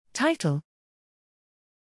Title: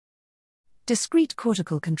 Discrete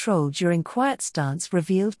cortical control during quiet stance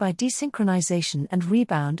revealed by desynchronization and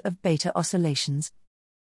rebound of beta oscillations.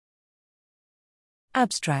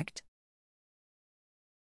 Abstract: